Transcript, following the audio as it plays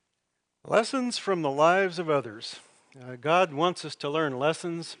Lessons from the lives of others. God wants us to learn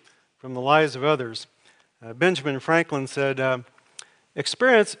lessons from the lives of others. Benjamin Franklin said,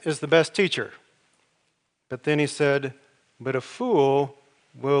 experience is the best teacher. But then he said, but a fool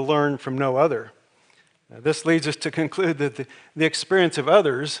will learn from no other. This leads us to conclude that the experience of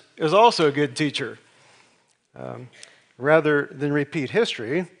others is also a good teacher. Rather than repeat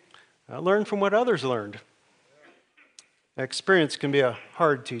history, learn from what others learned. Experience can be a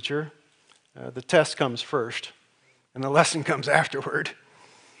hard teacher. The test comes first, and the lesson comes afterward.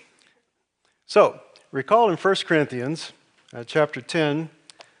 So, recall in 1 Corinthians chapter 10,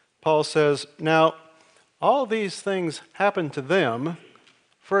 Paul says, now, all these things happened to them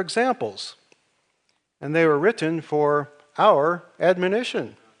for examples, and they were written for our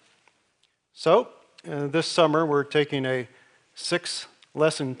admonition. So, this summer we're taking a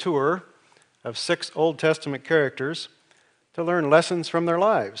 6-lesson tour of 6 Old Testament characters to learn lessons from their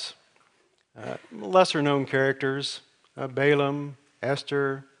lives. Lesser-known characters, Balaam,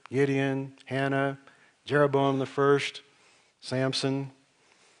 Esther, Gideon, Hannah, Jeroboam the first, Samson.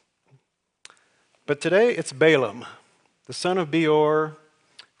 But today it's Balaam, the son of Beor,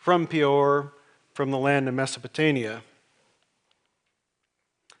 from Peor, from the land of Mesopotamia.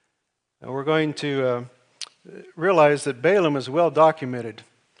 Now we're going to realize that Balaam is well documented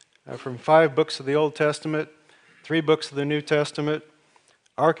from 5 books of the Old Testament, 3 books of the New Testament,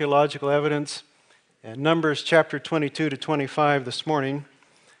 archaeological evidence, and Numbers chapter 22 to 25 this morning.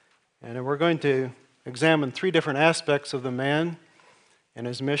 And we're going to examine 3 different aspects of the man and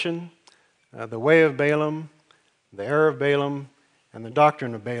his mission: the way of Balaam, the error of Balaam, and the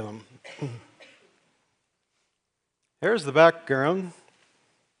doctrine of Balaam. Here's the background.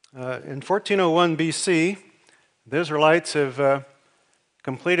 In 1401 BC, the Israelites have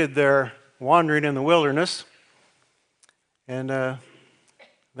completed their wandering in the wilderness, and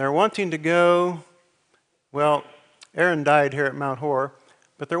they're wanting to go, well, Aaron died here at Mount Hor,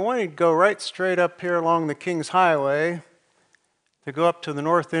 but they're wanting to go right straight up here along the King's Highway to go up to the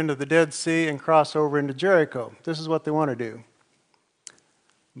north end of the Dead Sea and cross over into Jericho. This is what they want to do.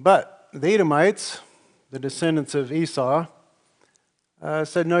 But the Edomites, the descendants of Esau,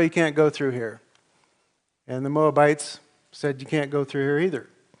 said, no, you can't go through here. And the Moabites said, you can't go through here either.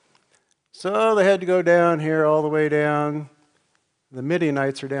 So they had to go down here, all the way down. The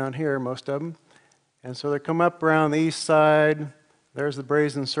Midianites are down here, most of them. And so they come up around the east side. There's the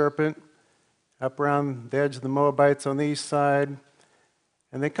brazen serpent, up around the edge of the Moabites on the east side.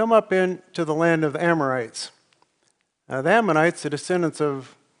 And they come up into the land of the Amorites. The Ammonites, the descendants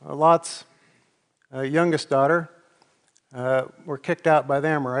of Lot's youngest daughter, were kicked out by the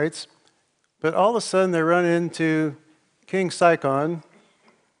Amorites. But all of a sudden they run into King Sihon.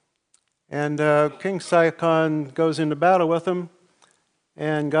 And King Sihon goes into battle with them.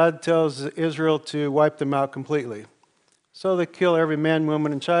 And God tells Israel to wipe them out completely. So they kill every man,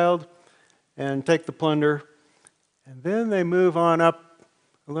 woman, and child and take the plunder. And then they move on up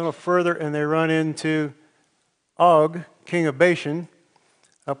a little further and they run into Og, king of Bashan,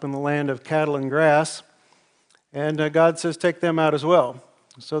 up in the land of cattle and grass. And God says, take them out as well.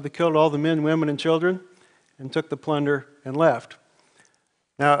 So they killed all the men, women, and children and took the plunder and left.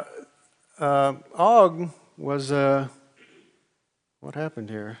 Now, Og was... what happened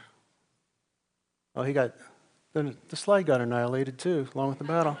here? Oh, the slide got annihilated too, along with the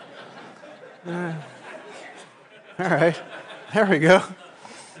battle. All right, there we go.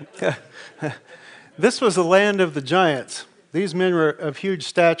 This was the land of the giants. These men were of huge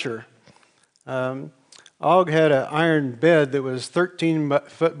stature. Og had an iron bed that was 13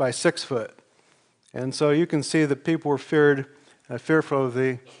 foot by 6 foot. And so you can see that people were fearful of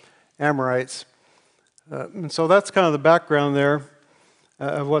the Amorites. And so that's kind of the background there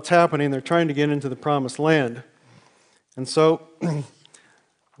of what's happening. They're trying to get into the promised land. And so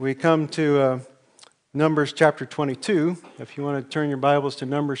we come to Numbers chapter 22. If you want to turn your Bibles to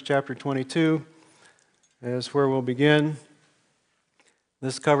Numbers chapter 22, is where we'll begin.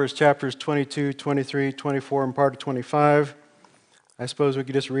 This covers chapters 22, 23, 24, and part of 25. I suppose we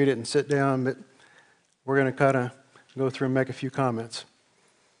could just read it and sit down, but we're going to kind of go through and make a few comments.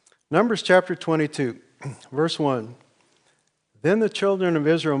 Numbers chapter 22, verse 1. Then the children of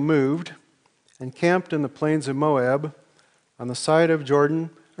Israel moved and camped in the plains of Moab on the side of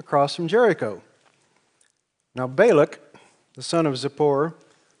Jordan across from Jericho. Now Balak, the son of Zippor,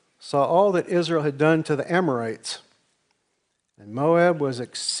 saw all that Israel had done to the Amorites. And Moab was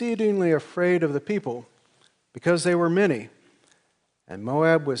exceedingly afraid of the people because they were many. And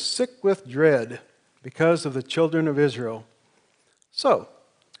Moab was sick with dread because of the children of Israel. So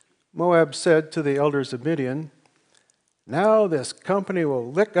Moab said to the elders of Midian, Now this company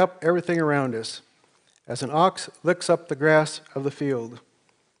will lick up everything around us, as an ox licks up the grass of the field.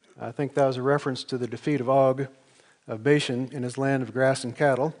 I think that was a reference to the defeat of Og of Bashan in his land of grass and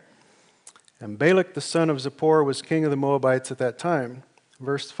cattle. And Balak the son of Zippor was king of the Moabites at that time.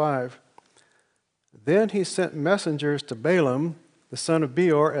 Verse 5. Then he sent messengers to Balaam, the son of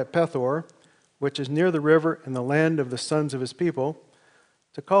Beor, at Pethor, which is near the river in the land of the sons of his people,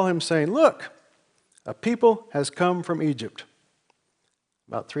 to call him, saying, Look, a people has come from Egypt.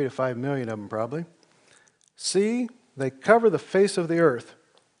 About 3 to 5 million of them probably. See, they cover the face of the earth,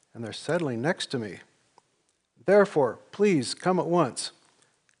 and they're settling next to me. Therefore, please come at once.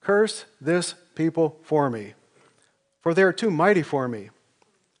 Curse this people for me, for they are too mighty for me.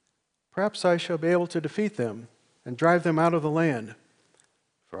 Perhaps I shall be able to defeat them and drive them out of the land.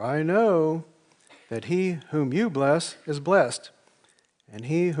 For I know that he whom you bless is blessed, and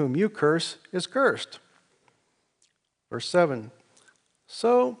he whom you curse is cursed. Verse 7.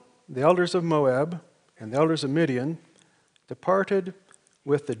 So the elders of Moab and the elders of Midian departed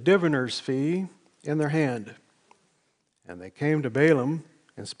with the diviner's fee in their hand. And they came to Balaam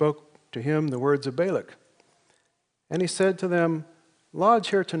and spoke to him the words of Balak. And he said to them, Lodge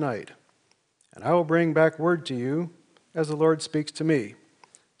here tonight, and I will bring back word to you as the Lord speaks to me.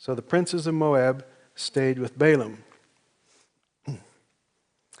 So the princes of Moab stayed with Balaam.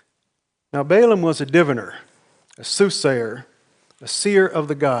 Now Balaam was a diviner, a soothsayer, a seer of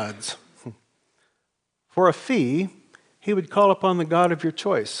the gods. For a fee, he would call upon the god of your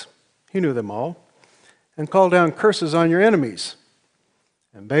choice. He knew them all. And call down curses on your enemies.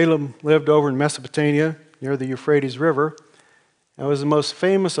 And Balaam lived over in Mesopotamia, near the Euphrates River, and was the most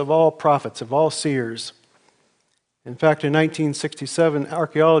famous of all prophets, of all seers. In fact, in 1967,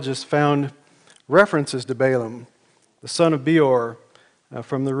 archaeologists found references to Balaam, the son of Beor,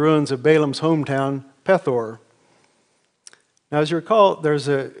 from the ruins of Balaam's hometown, Pethor. Now, as you recall, there's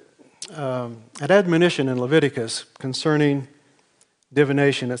an admonition in Leviticus concerning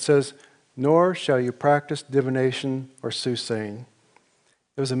divination. It says, Nor shall you practice divination or soothsaying.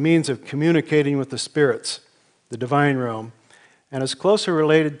 It was a means of communicating with the spirits, the divine realm, and is closely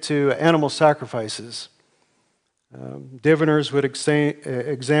related to animal sacrifices. Diviners would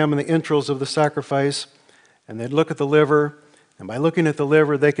examine the entrails of the sacrifice, and they'd look at the liver, and by looking at the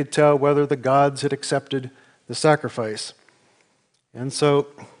liver, they could tell whether the gods had accepted the sacrifice. And so,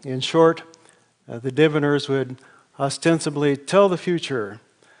 in short, the diviners would ostensibly tell the future,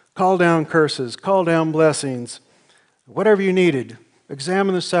 call down curses, call down blessings, whatever you needed.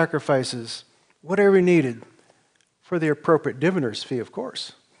 Examine the sacrifices, whatever you needed, for the appropriate diviner's fee, of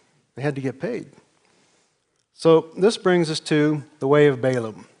course. They had to get paid. So this brings us to the way of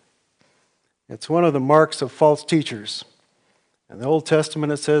Balaam. It's one of the marks of false teachers. In the Old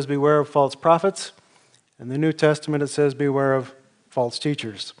Testament it says, beware of false prophets. In the New Testament it says, beware of false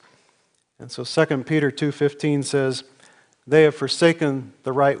teachers. And so 2 Peter 2:15 says, they have forsaken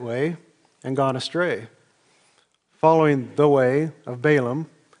the right way and gone astray, following the way of Balaam,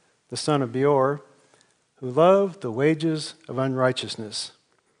 the son of Beor, who loved the wages of unrighteousness.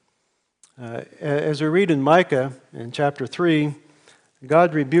 As we read in Micah in chapter 3,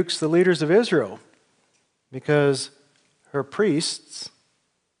 God rebukes the leaders of Israel because her priests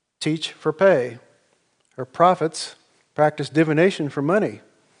teach for pay. Her prophets practice divination for money,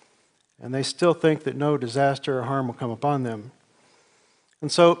 and they still think that no disaster or harm will come upon them.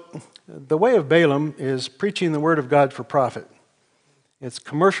 And so the way of Balaam is preaching the word of God for profit. It's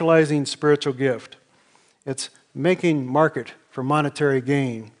commercializing spiritual gift. It's making market for monetary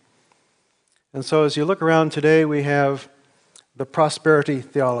gain. And so as you look around today, we have the prosperity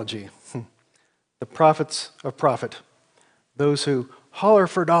theology, the prophets of profit, those who holler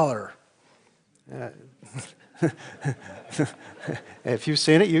for dollar. If you've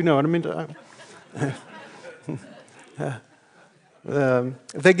seen it, you know what I mean.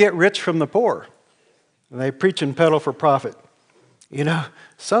 They get rich from the poor. And they preach and peddle for profit. You know,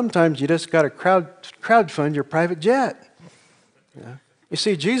 sometimes you just got to crowdfund your private jet. You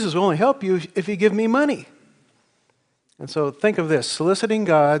see, Jesus will only help you if you give me money. And so think of this, soliciting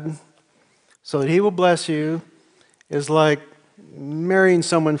God so that he will bless you is like marrying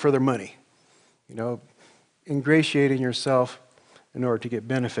someone for their money. You know, ingratiating yourself in order to get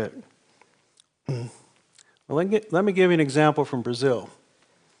benefit. Well, let me give you an example from Brazil.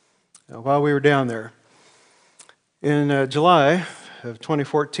 While we were down there. In July of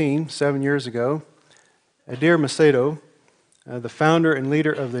 2014, 7 years ago, Adir Macedo, the founder and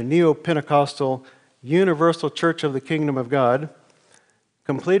leader of the Neo-Pentecostal Universal Church of the Kingdom of God,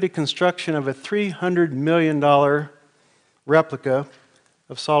 completed construction of a $300 million replica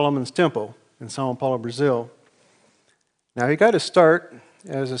of Solomon's Temple in São Paulo, Brazil. Now, he got his start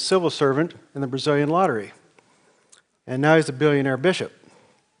as a civil servant in the Brazilian lottery, and now he's a billionaire bishop.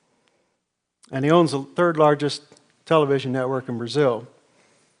 And he owns the third largest television network in Brazil.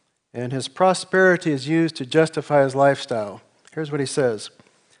 And his prosperity is used to justify his lifestyle. Here's what he says: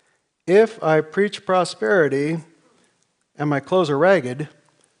 "If I preach prosperity and my clothes are ragged,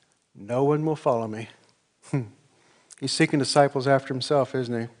 no one will follow me." He's seeking disciples after himself,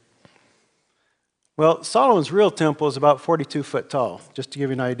 isn't he? Well, Solomon's real temple is about 42 foot tall, just to give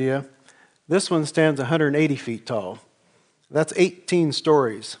you an idea. This one stands 180 feet tall. That's 18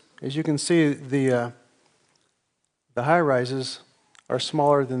 stories. As you can see, the high-rises are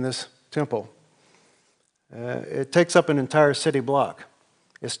smaller than this temple. It takes up an entire city block.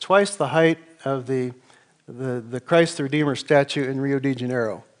 It's twice the height of the Christ the Redeemer statue in Rio de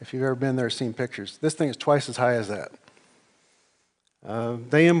Janeiro. If you've ever been there, seen pictures. This thing is twice as high as that.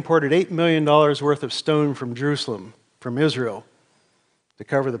 They imported $8 million worth of stone from Jerusalem, from Israel, to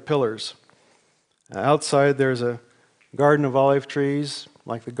cover the pillars. Outside, there's a garden of olive trees,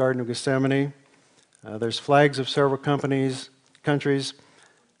 like the Garden of Gethsemane. There's flags of several countries.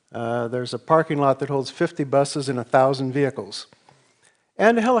 There's a parking lot that holds 50 buses and 1,000 vehicles.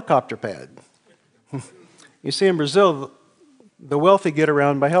 And a helicopter pad. You see, in Brazil, the wealthy get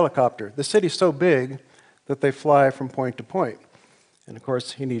around by helicopter. The city's so big that they fly from point to point. And of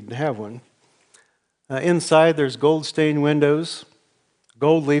course, he needed to have one. Inside, there's gold-stained windows,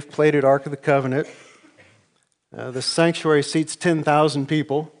 gold leaf-plated Ark of the Covenant. The sanctuary seats 10,000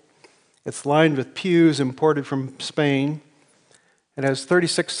 people. It's lined with pews imported from Spain. It has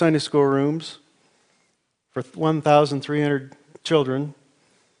 36 Sunday school rooms for 1,300 children,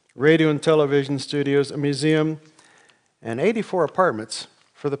 radio and television studios, a museum, and 84 apartments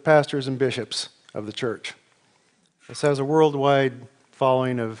for the pastors and bishops of the church. This has a worldwide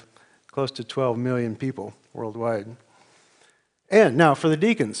following of close to 12 million people worldwide. And now for the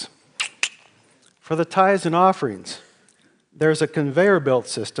deacons. For the tithes and offerings, there's a conveyor belt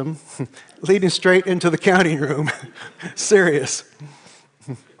system leading straight into the counting room. Serious.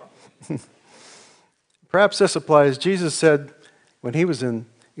 Perhaps this applies. Jesus said when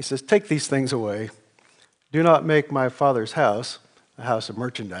he says, "Take these things away. Do not make my Father's house a house of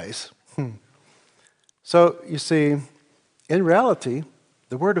merchandise." So, you see, in reality,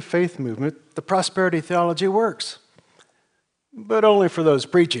 the Word of Faith movement, the prosperity theology works. But only for those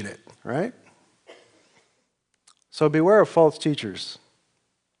preaching it, right? So beware of false teachers.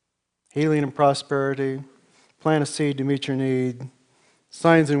 Healing and prosperity, plant a seed to meet your need,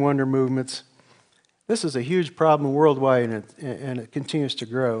 signs and wonder movements. This is a huge problem worldwide, and it continues to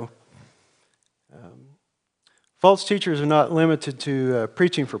grow. False teachers are not limited to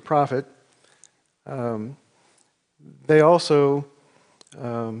preaching for profit. They also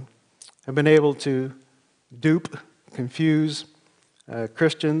have been able to dupe, confuse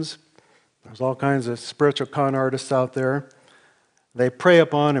Christians. There's all kinds of spiritual con artists out there. They prey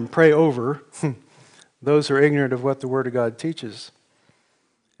upon and prey over those who are ignorant of what the Word of God teaches.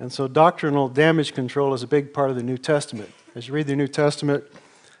 And so doctrinal damage control is a big part of the New Testament. As you read the New Testament,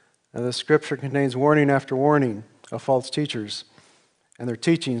 the Scripture contains warning after warning of false teachers and their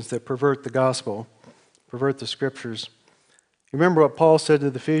teachings that pervert the gospel, pervert the Scriptures. You remember what Paul said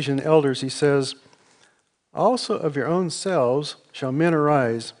to the Ephesian elders. He says, "Also of your own selves shall men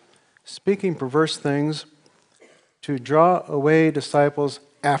arise, speaking perverse things, to draw away disciples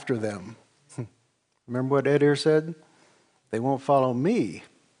after them." Remember what Ed here said? They won't follow me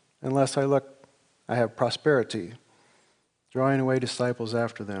unless I have prosperity, drawing away disciples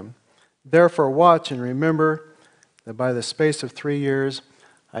after them. Therefore watch and remember that by the space of 3 years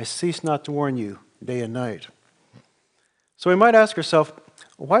I cease not to warn you day and night. So we might ask ourselves,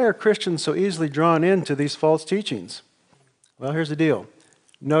 why are Christians so easily drawn into these false teachings? Well, here's the deal.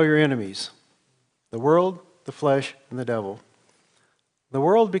 Know your enemies: the world, the flesh, and the devil. The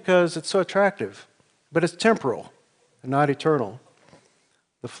world because it's so attractive, but it's temporal and not eternal.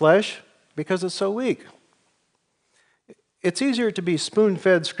 The flesh because it's so weak. It's easier to be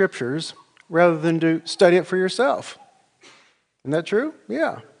spoon-fed scriptures rather than to study it for yourself. Isn't that true?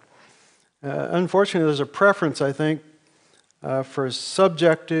 Yeah. Unfortunately, there's a preference, I think, for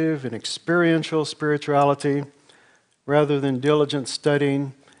subjective and experiential spirituality rather than diligent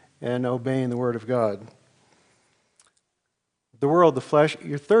studying and obeying the Word of God. The world, the flesh,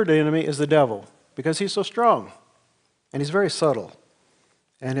 your third enemy is the devil, because he's so strong and he's very subtle.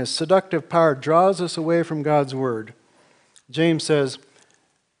 And his seductive power draws us away from God's Word. James says,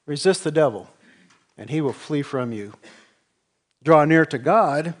 resist the devil and he will flee from you. Draw near to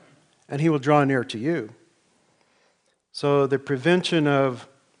God and he will draw near to you. So the prevention of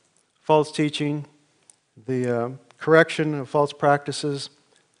false teaching, the correction of false practices,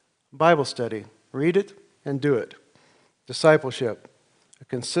 Bible study. Read it and do it. Discipleship, a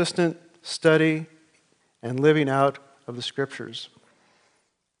consistent study and living out of the Scriptures.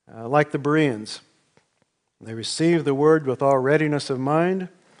 Like the Bereans, they received the Word with all readiness of mind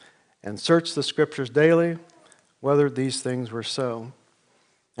and searched the Scriptures daily, whether these things were so.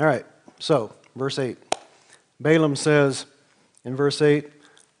 All right, so, verse 8. Balaam says in verse 8,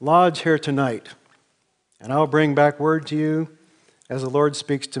 "Lodge here tonight, and I'll bring back word to you as the Lord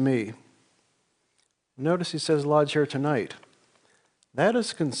speaks to me." Notice he says, "Lodge here tonight." That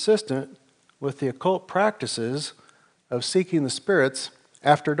is consistent with the occult practices of seeking the spirits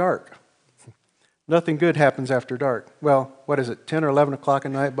after dark. Nothing good happens after dark. Well, what is it, 10 or 11 o'clock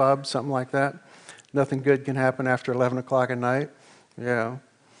at night, Bob? Something like that? Nothing good can happen after 11 o'clock at night? Yeah.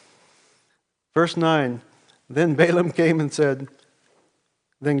 Verse 9, then Balaam came and said,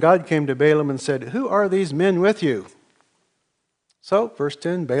 then God came to Balaam and said, "Who are these men with you?" So, verse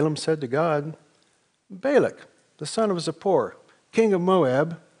 10, Balaam said to God, "Balak, the son of Zippor, king of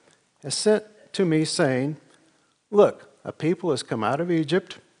Moab, has sent to me, saying, Look, a people has come out of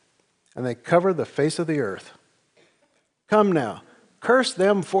Egypt, and they cover the face of the earth. Come now, curse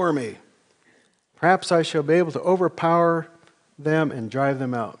them for me. Perhaps I shall be able to overpower them and drive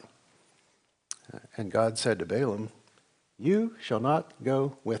them out." And God said to Balaam, "You shall not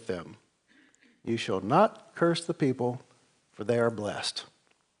go with them. You shall not curse the people, for they are blessed."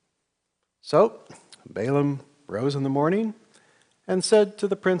 So Balaam rose in the morning and said to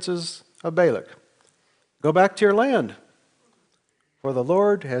the princes of Balak, "Go back to your land, for the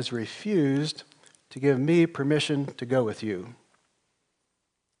Lord has refused to give me permission to go with you."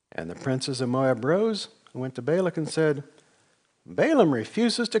 And the princes of Moab rose and went to Balak and said, "Balaam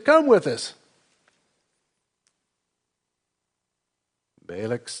refuses to come with us."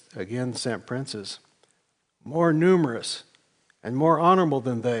 Balak again sent princes, more numerous and more honorable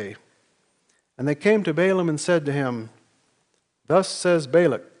than they. And they came to Balaam and said to him, "Thus says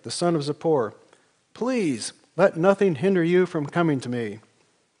Balak, the son of Zippor, Please let nothing hinder you from coming to me,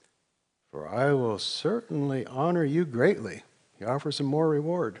 for I will certainly honor you greatly." He offers him more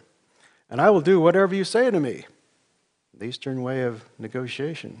reward. "And I will do whatever you say to me." The Eastern way of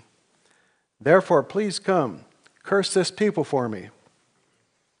negotiation. "Therefore, please come, curse this people for me."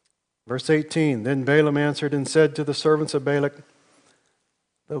 Verse 18, then Balaam answered and said to the servants of Balak,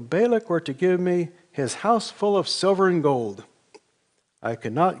 "Though Balak were to give me his house full of silver and gold, I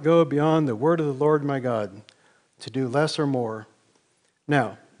could not go beyond the word of the Lord my God, to do less or more.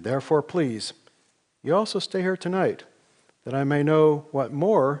 Now, therefore, please, you also stay here tonight, that I may know what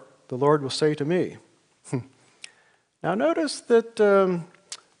more the Lord will say to me." Now notice that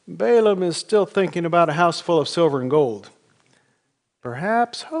Balaam is still thinking about a house full of silver and gold,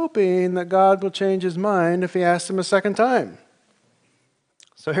 perhaps hoping that God will change his mind if he asks him a second time.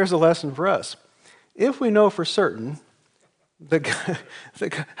 So here's a lesson for us. If we know for certain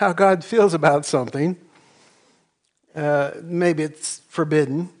how God feels about something, maybe it's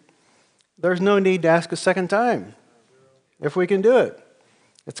forbidden, there's no need to ask a second time if we can do it.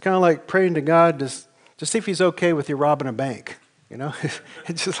 It's kind of like praying to God to see if he's okay with you robbing a bank. You know,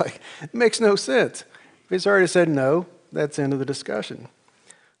 it's just like, it makes no sense. If he's already said no, that's the end of the discussion.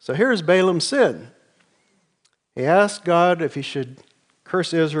 So here's Balaam's sin. He asked God if he should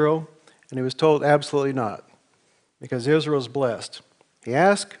curse Israel, and he was told absolutely not, because Israel's blessed. He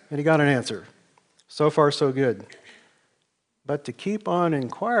asked, and he got an answer. So far, so good. But to keep on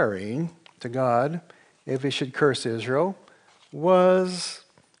inquiring to God if he should curse Israel was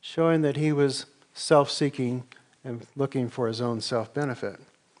showing that he was self-seeking and looking for his own self-benefit.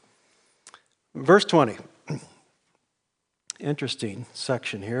 Verse 20. Interesting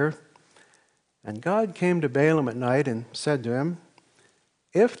section here. And God came to Balaam at night and said to him,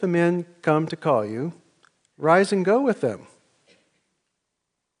 "If the men come to call you, rise and go with them.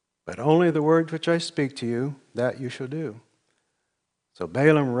 But only the word which I speak to you, that you shall do." So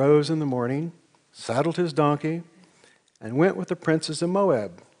Balaam rose in the morning, saddled his donkey, and went with the princes of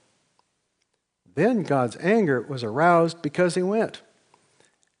Moab. Then God's anger was aroused because he went.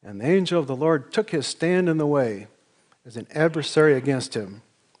 And the angel of the Lord took his stand in the way as an adversary against him.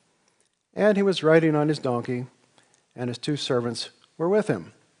 And he was riding on his donkey, and his two servants were with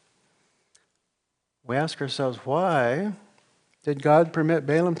him. We ask ourselves, why did God permit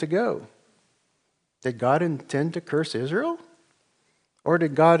Balaam to go? Did God intend to curse Israel? Or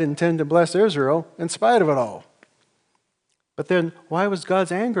did God intend to bless Israel in spite of it all? But then, why was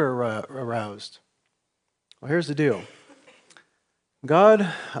God's anger aroused? Well, here's the deal.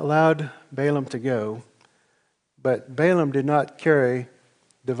 God allowed Balaam to go, but Balaam did not carry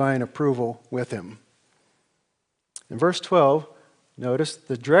divine approval with him. In verse 12, notice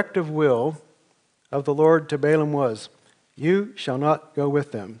the directive will of the Lord to Balaam was, "You shall not go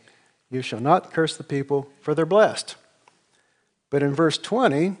with them. You shall not curse the people, for they're blessed." But in verse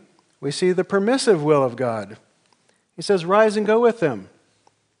 20, we see the permissive will of God. He says, "Rise and go with them."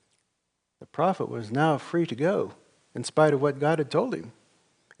 The prophet was now free to go, in spite of what God had told him,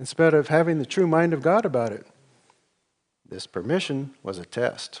 in spite of having the true mind of God about it. This permission was a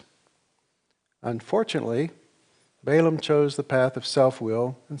test. Unfortunately, Balaam chose the path of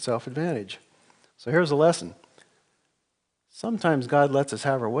self-will and self-advantage. So here's a lesson. Sometimes God lets us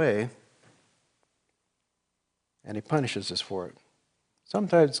have our way, and he punishes us for it.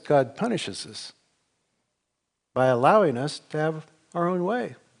 Sometimes God punishes us by allowing us to have our own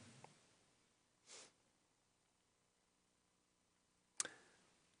way.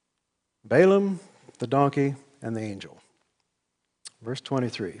 Balaam, the donkey, and the angel. Verse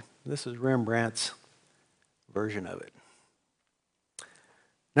 23. This is Rembrandt's version of it.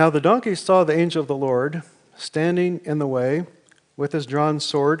 "Now the donkey saw the angel of the Lord standing in the way with his drawn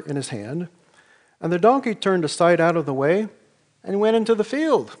sword in his hand, and the donkey turned aside out of the way and went into the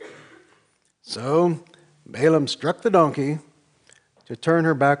field. So Balaam struck the donkey to turn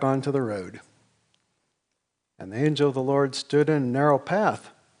her back onto the road. And the angel of the Lord stood in a narrow path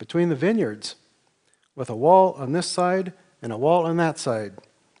between the vineyards, with a wall on this side and a wall on that side.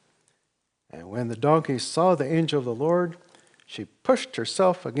 And when the donkey saw the angel of the Lord, she pushed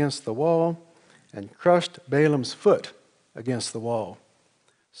herself against the wall and crushed Balaam's foot against the wall.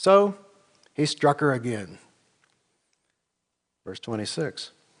 So he struck her again." Verse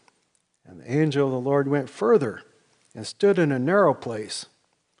 26. "And the angel of the Lord went further and stood in a narrow place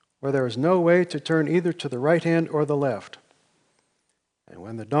where there was no way to turn either to the right hand or the left. And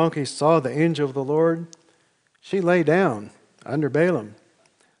when the donkey saw the angel of the Lord, she lay down under Balaam.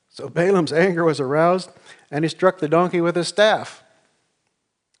 So Balaam's anger was aroused, and he struck the donkey with his staff."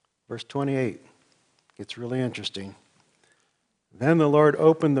 Verse 28 gets really interesting. "Then the Lord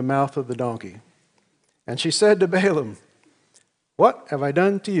opened the mouth of the donkey, and she said to Balaam, 'What have I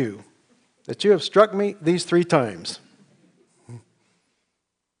done to you, that you have struck me these 3 times?'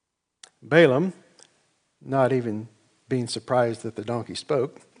 Balaam, not even being surprised that the donkey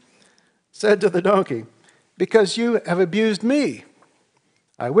spoke, said to the donkey, 'Because you have abused me.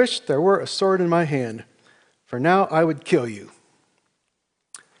 I wish there were a sword in my hand, for now I would kill you.'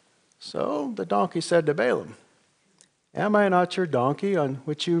 So the donkey said to Balaam, 'Am I not your donkey on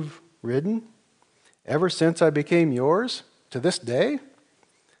which you've ridden ever since I became yours to this day?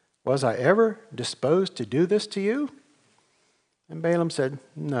 Was I ever disposed to do this to you?' And Balaam said,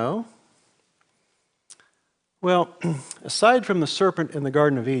 'No.' Well, aside from the serpent in the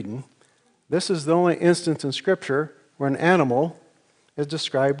Garden of Eden, this is the only instance in Scripture where an animal is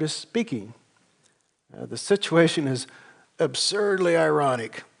described as speaking. The situation is absurdly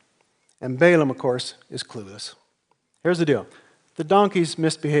ironic, and Balaam, of course, is clueless. Here's the deal. The donkey's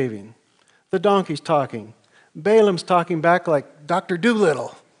misbehaving. The donkey's talking. Balaam's talking back like Dr.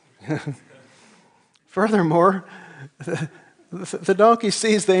 Doolittle. Furthermore, the donkey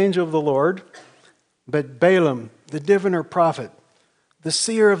sees the angel of the Lord, but Balaam, the diviner prophet, the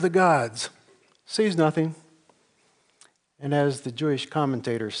seer of the gods, sees nothing. And as the Jewish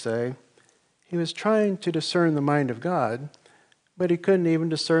commentators say, he was trying to discern the mind of God, but he couldn't even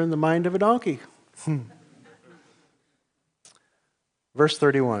discern the mind of a donkey. Verse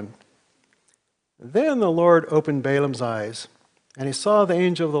 31. Then the Lord opened Balaam's eyes, and he saw the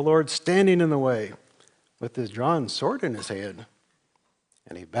angel of the Lord standing in the way, with his drawn sword in his hand.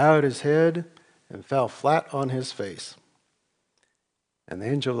 And he bowed his head and fell flat on his face. And the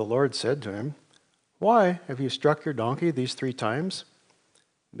angel of the Lord said to him, "Why have you struck your donkey these 3 times?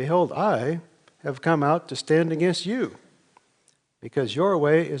 Behold, I have come out to stand against you, because your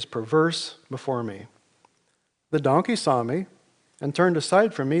way is perverse before me. The donkey saw me and turned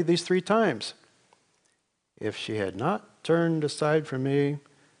aside from me these 3 times. If she had not turned aside from me,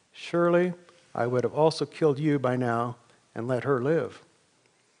 surely I would have also killed you by now and let her live."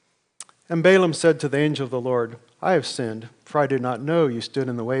 And Balaam said to the angel of the Lord, "I have sinned, for I did not know you stood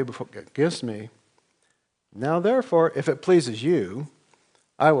in the way against me. Now therefore, if it pleases you,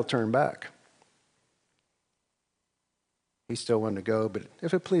 I will turn back." He still wanted to go, but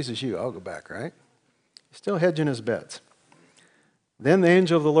if it pleases you, I'll go back, right? He's still hedging his bets. Then the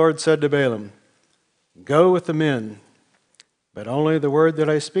angel of the Lord said to Balaam, "Go with the men, but only the word that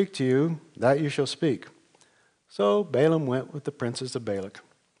I speak to you, that you shall speak." So Balaam went with the princes of Balak.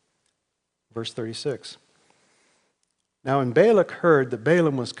 Verse 36. Now when Balak heard that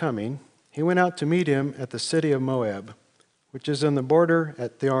Balaam was coming, he went out to meet him at the city of Moab, which is in the border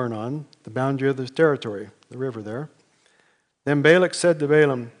at the Arnon, the boundary of the territory, the river there. Then Balak said to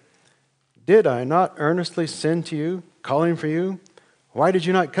Balaam, Did I not earnestly send to you, calling for you? Why did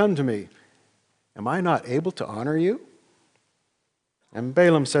you not come to me? Am I not able to honor you? And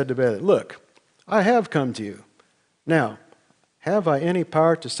Balaam said to Balak, Look, I have come to you. Now, have I any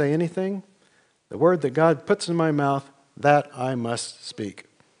power to say anything? The word that God puts in my mouth, that I must speak.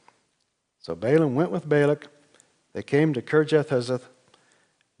 So Balaam went with Balak. They came to Kirjath-huzzoth.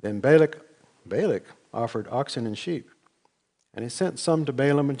 Then Balak offered oxen and sheep. And he sent some to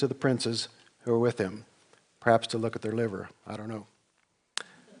Balaam and to the princes who were with him, perhaps to look at their liver. I don't know.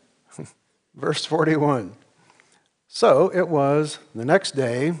 Verse 41. So it was the next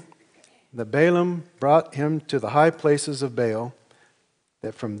day that Balaam brought him to the high places of Baal,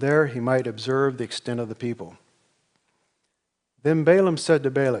 that from there he might observe the extent of the people. Then Balaam said to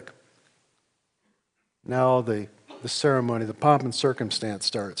Balak, now the ceremony, the pomp and circumstance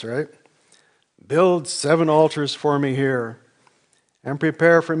starts, right? Build 7 altars for me here, and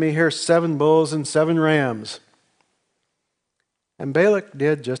prepare for me here 7 bulls and 7 rams. And Balak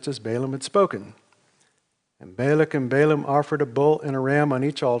did just as Balaam had spoken. And Balak and Balaam offered a bull and a ram on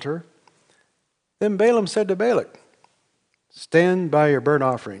each altar. Then Balaam said to Balak, Stand by your burnt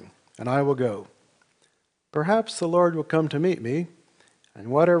offering, and I will go. Perhaps the Lord will come to meet me, and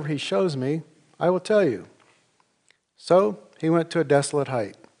whatever he shows me, I will tell you. So he went to a desolate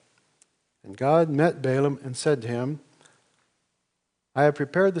height. And God met Balaam and said to him, I have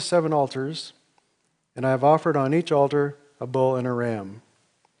prepared the 7 altars, and I have offered on each altar a bull and a ram.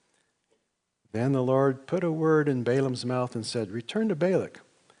 Then the Lord put a word in Balaam's mouth and said, Return to Balak,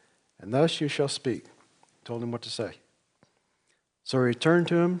 and thus you shall speak. Told him what to say. So he returned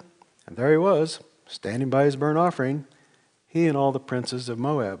to him, and there he was, standing by his burnt offering, he and all the princes of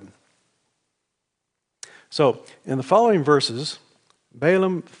Moab. So, in the following verses,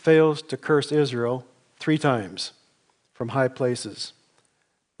 Balaam fails to curse Israel 3 times from high places.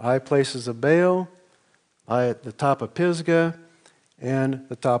 The high places of Baal, at the top of Pisgah, and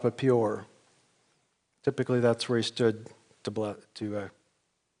the top of Peor. Typically, that's where he stood to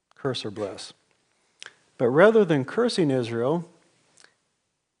curse or bless. But rather than cursing Israel,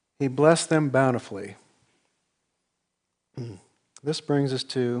 he blessed them bountifully. This brings us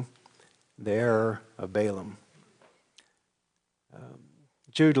to the error of Balaam.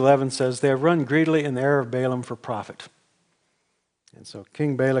 Jude 11 says, They have run greedily in the error of Balaam for profit. And so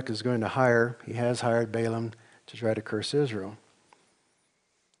King Balak is going to he has hired Balaam to try to curse Israel.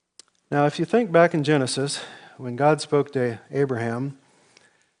 Now, if you think back in Genesis, when God spoke to Abraham,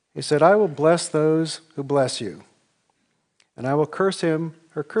 he said, I will bless those who bless you, and I will curse him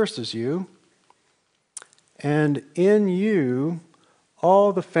who curses you, and in you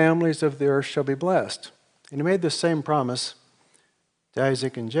all the families of the earth shall be blessed. And he made the same promise to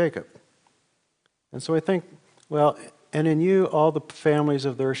Isaac and Jacob. And so I think, well, and in you all the families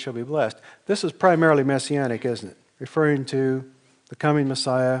of the earth shall be blessed. This is primarily messianic, isn't it? Referring to the coming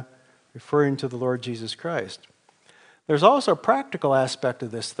Messiah, referring to the Lord Jesus Christ. There's also a practical aspect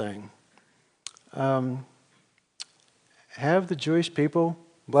of this thing. Have the Jewish people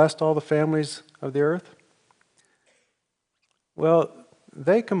blessed all the families of the earth? Well,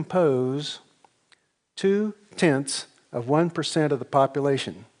 they compose 0.2% of the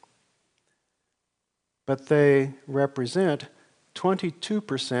population, but they represent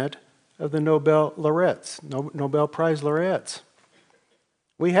 22% of the Nobel Prize laureates.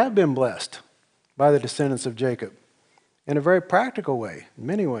 We have been blessed by the descendants of Jacob in a very practical way, in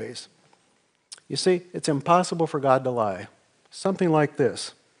many ways. You see, it's impossible for God to lie. Something like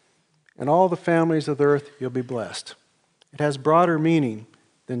this, in all the families of the earth you'll be blessed. It has broader meaning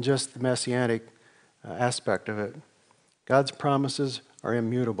than just the messianic aspect of it. God's promises are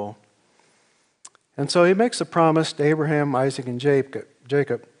immutable. And so he makes a promise to Abraham, Isaac, and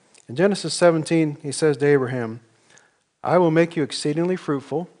Jacob. In Genesis 17, he says to Abraham, I will make you exceedingly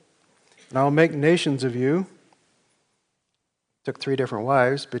fruitful, and I will make nations of you. Took 3 different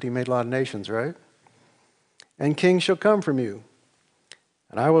wives, but he made a lot of nations, right? And kings shall come from you.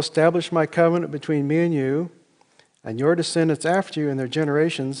 And I will establish my covenant between me and you, and your descendants after you in their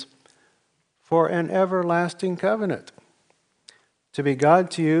generations, for an everlasting covenant, to be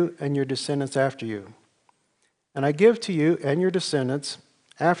God to you and your descendants after you. And I give to you and your descendants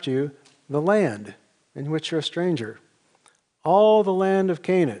after you the land in which you're a stranger, all the land of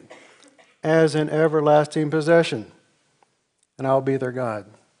Canaan, as an everlasting possession, and I'll be their God.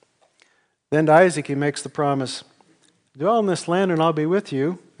 Then to Isaac he makes the promise, dwell in this land and I'll be with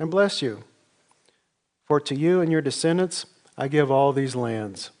you and bless you. For to you and your descendants I give all these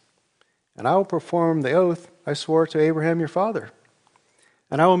lands. And I will perform the oath I swore to Abraham your father.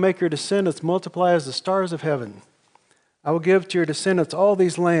 And I will make your descendants multiply as the stars of heaven, I will give to your descendants all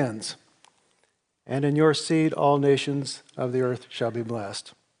these lands, and in your seed all nations of the earth shall be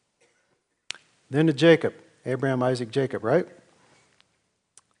blessed. Then to Jacob, Abraham, Isaac, Jacob, right?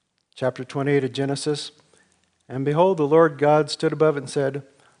 Chapter 28 of Genesis. And behold, the Lord God stood above it and said,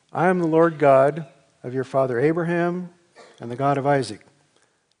 I am the Lord God of your father Abraham and the God of Isaac.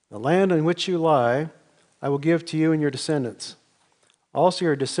 The land in which you lie I will give to you and your descendants. Also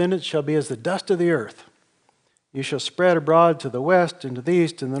your descendants shall be as the dust of the earth. You shall spread abroad to the west and to the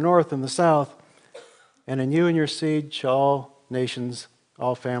east and the north and the south, and in you and your seed shall all nations,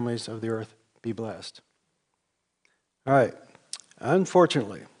 all families of the earth be blessed. All right.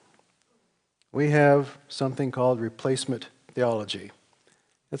 Unfortunately, we have something called replacement theology.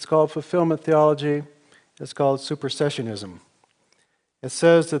 It's called fulfillment theology. It's called supersessionism. It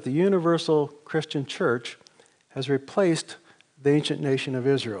says that the universal Christian church has replaced the ancient nation of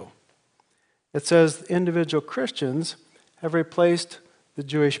Israel. It says individual Christians have replaced the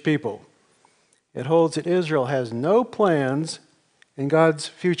Jewish people. It holds that Israel has no plans in God's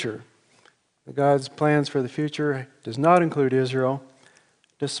future. God's plans for the future does not include Israel,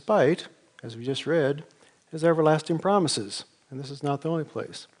 despite, as we just read, his everlasting promises. And this is not the only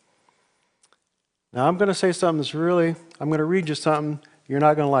place. Now I'm going to say something that's I'm going to read you something. You're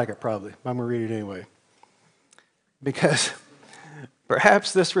not going to like it probably. I'm going to read it anyway. Because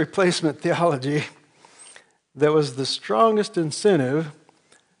perhaps this replacement theology that was the strongest incentive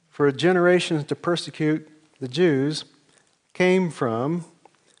for generations to persecute the Jews came from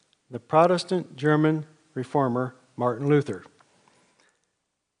the Protestant German reformer Martin Luther.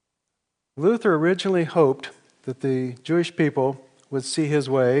 Luther originally hoped that the Jewish people would see his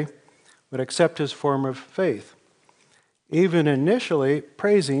way, would accept his form of faith, even initially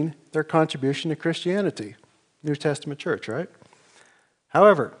praising their contribution to Christianity, New Testament church, right?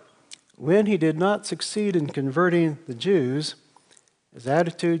 However, when he did not succeed in converting the Jews, his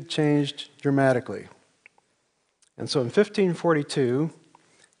attitude changed dramatically. And so in 1542,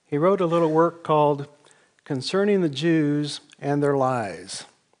 he wrote a little work called Concerning the Jews and Their Lies.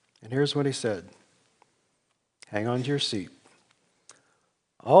 And here's what he said. Hang on to your seat.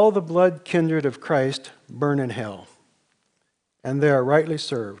 All the blood kindred of Christ burn in hell, and they are rightly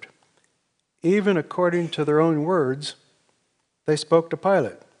served. Even according to their own words, they spoke to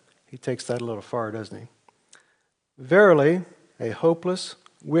Pilate. He takes that a little far, doesn't he? Verily, a hopeless,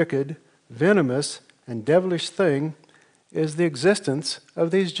 wicked, venomous, and devilish thing is the existence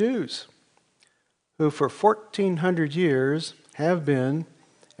of these Jews, who for 1,400 years have been,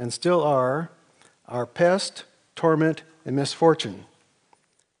 and still are, our pest, torment, and misfortune.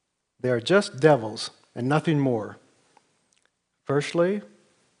 They are just devils and nothing more. Firstly,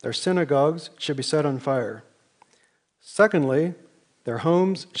 their synagogues should be set on fire. Secondly, their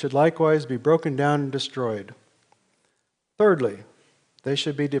homes should likewise be broken down and destroyed. Thirdly, they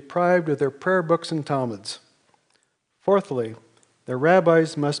should be deprived of their prayer books and Talmuds. Fourthly, their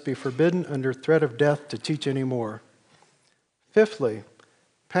rabbis must be forbidden under threat of death to teach any more. Fifthly,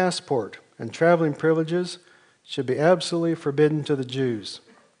 passport and traveling privileges should be absolutely forbidden to the Jews.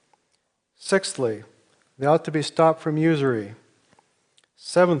 Sixthly, they ought to be stopped from usury.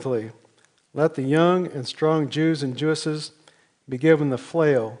 Seventhly, let the young and strong Jews and Jewesses be given the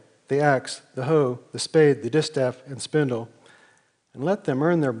flail, the axe, the hoe, the spade, the distaff, and spindle, and let them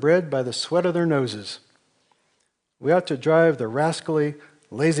earn their bread by the sweat of their noses. We ought to drive the rascally,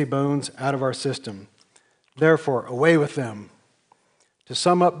 lazy bones out of our system. Therefore, away with them. To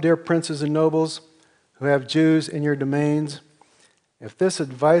sum up, dear princes and nobles who have Jews in your domains, if this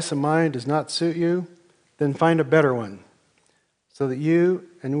advice of mine does not suit you, then find a better one, so that you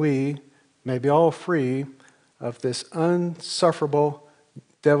and we may be all free of this unsufferable,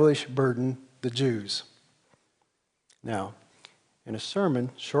 devilish burden, the Jews. Now, in a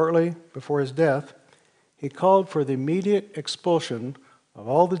sermon shortly before his death, he called for the immediate expulsion of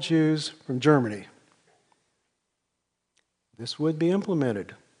all the Jews from Germany. This would be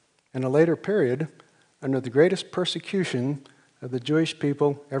implemented in a later period under the greatest persecution of the Jewish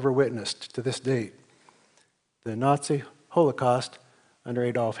people ever witnessed to this date, the Nazi Holocaust under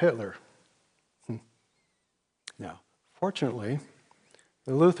Adolf Hitler. Now, fortunately,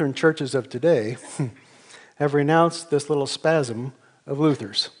 the Lutheran churches of today have renounced this little spasm of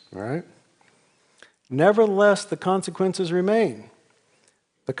Luther's, all right? Nevertheless, the consequences remain.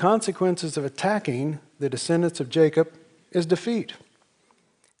 The consequences of attacking the descendants of Jacob is defeat.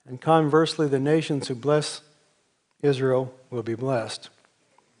 And conversely, the nations who bless Israel will be blessed.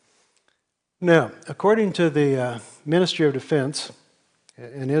 Now, according to the Ministry of Defense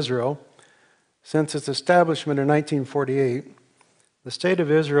in Israel, since its establishment in 1948, the state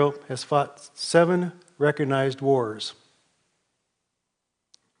of Israel has fought 7 recognized wars.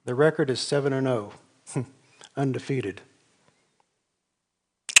 The record is 7-0, undefeated.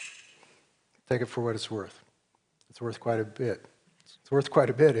 Take it for what it's worth. It's worth quite a bit. It's worth quite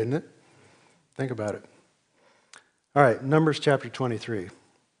a bit, isn't it? Think about it. All right, Numbers chapter 23.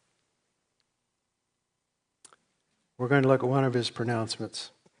 We're going to look at one of his pronouncements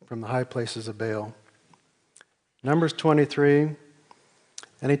from the high places of Baal. Numbers 23.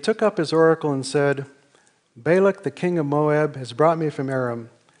 And he took up his oracle and said, Balak the king of Moab has brought me from Aram,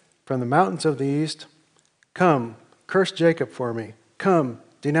 from the mountains of the east. Come, curse Jacob for me. Come,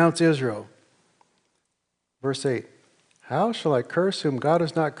 denounce Israel. Verse 8. How shall I curse whom God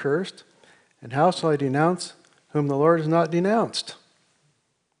has not cursed? And how shall I denounce whom the Lord has not denounced?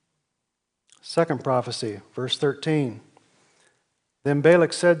 Second prophecy, verse 13. Then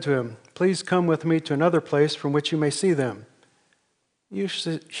Balak said to him, Please come with me to another place from which you may see them. You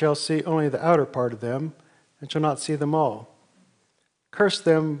shall see only the outer part of them, and shall not see them all. Curse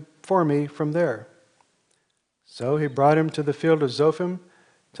them for me from there. So he brought him to the field of Zophim,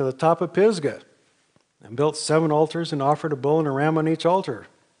 to the top of Pisgah, and built 7 altars and offered a bull and a ram on each altar.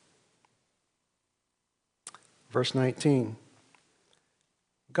 Verse 19.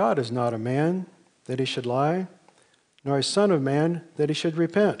 God is not a man that he should lie, nor a son of man that he should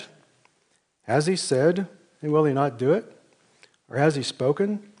repent. Has he said, and will he not do it? Or has he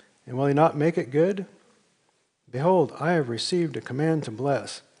spoken, and will he not make it good? Behold, I have received a command to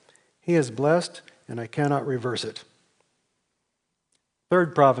bless. He is blessed, and I cannot reverse it.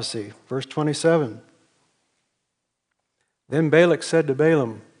 Third prophecy, verse 27. Then Balak said to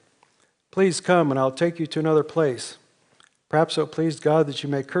Balaam, Please come, and I'll take you to another place. Perhaps it pleased God that you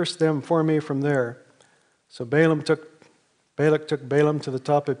may curse them for me from there. So Balak took Balaam to the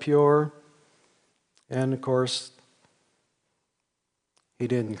top of Peor, and of course, he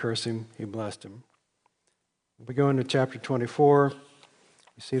didn't curse him, he blessed him. We go into chapter 24,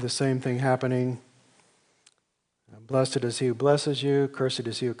 we see the same thing happening. Blessed is he who blesses you, cursed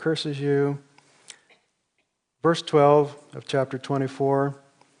is he who curses you. Verse 12 of chapter 24,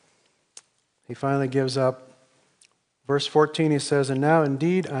 he finally gives up. Verse 14, he says, And now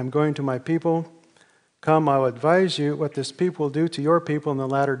indeed I am going to my people. Come, I will advise you what this people will do to your people in the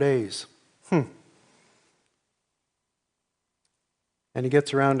latter days. And he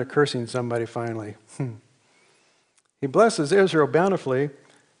gets around to cursing somebody finally. He blesses Israel bountifully.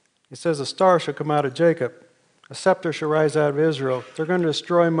 He says, A star shall come out of Jacob. A scepter shall rise out of Israel. They're going to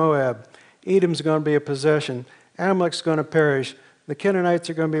destroy Moab. Edom's going to be a possession. Amalek's going to perish. The Canaanites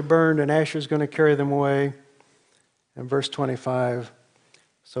are going to be burned, and Asher's going to carry them away. And verse 25,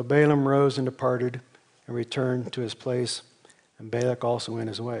 So Balaam rose and departed and returned to his place, and Balak also went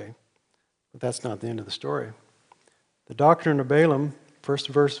his way. But that's not the end of the story. The doctrine of Balaam, first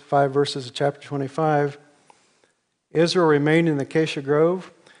 5 verses of chapter 25, Israel remained in the acacia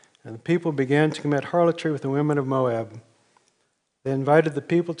grove, and the people began to commit harlotry with the women of Moab. They invited the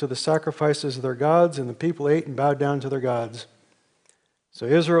people to the sacrifices of their gods, and the people ate and bowed down to their gods. So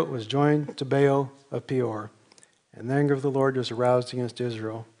Israel was joined to Baal of Peor, and the anger of the Lord was aroused against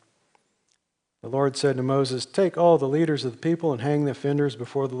Israel. The Lord said to Moses, Take all the leaders of the people and hang the offenders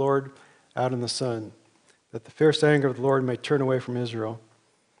before the Lord out in the sun, that the fierce anger of the Lord may turn away from Israel.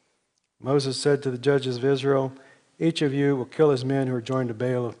 Moses said to the judges of Israel, Each of you will kill his men who are joined to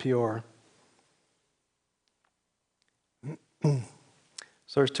Baal of Peor.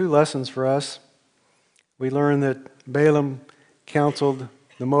 So there's 2 lessons for us. We learn that Balaam counseled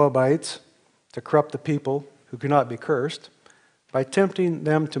the Moabites to corrupt the people who could not be cursed by tempting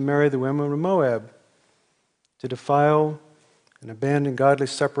them to marry the women of Moab, to defile and abandon godly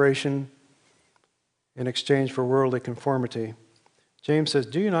separation in exchange for worldly conformity. James says,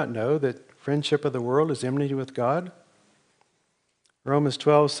 Do you not know that friendship of the world is enmity with God? Romans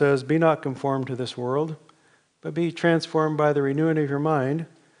 12 says, Be not conformed to this world, but be transformed by the renewing of your mind,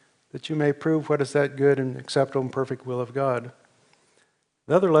 that you may prove what is that good and acceptable and perfect will of God.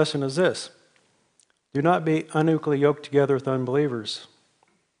 The other lesson is this: do not be unequally yoked together with unbelievers.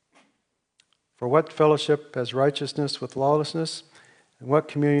 For what fellowship has righteousness with lawlessness, and what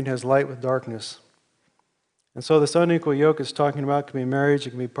communion has light with darkness? And so this unequal yoke is talking about can be marriage,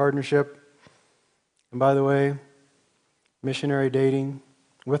 it can be partnership. And by the way, missionary dating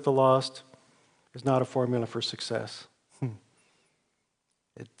with the lost is not a formula for success.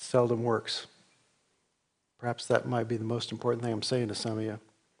 It seldom works. Perhaps that might be the most important thing I'm saying to some of you.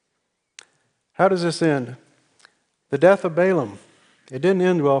 How does this end? The death of Balaam. It didn't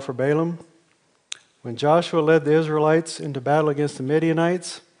end well for Balaam. When Joshua led the Israelites into battle against the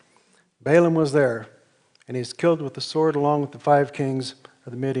Midianites, Balaam was there, and he's killed with the sword along with the 5 kings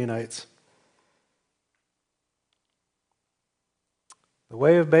of the Midianites. The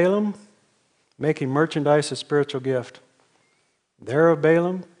way of Balaam, making merchandise a spiritual gift. The error of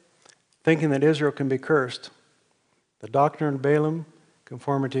Balaam, thinking that Israel can be cursed. The doctrine of Balaam,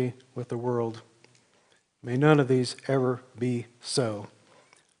 conformity with the world. May none of these ever be so.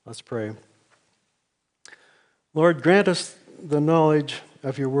 Let's pray. Lord, grant us the knowledge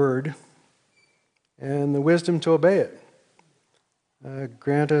of your word and the wisdom to obey it.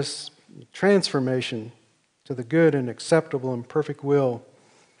 Grant us transformation to the good and acceptable and perfect will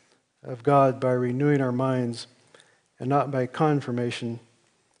of God by renewing our minds and not by conformation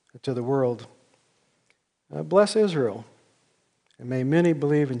to the world. Bless Israel, and may many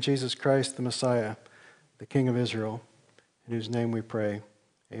believe in Jesus Christ, the Messiah, the King of Israel, in whose name we pray.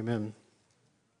 Amen.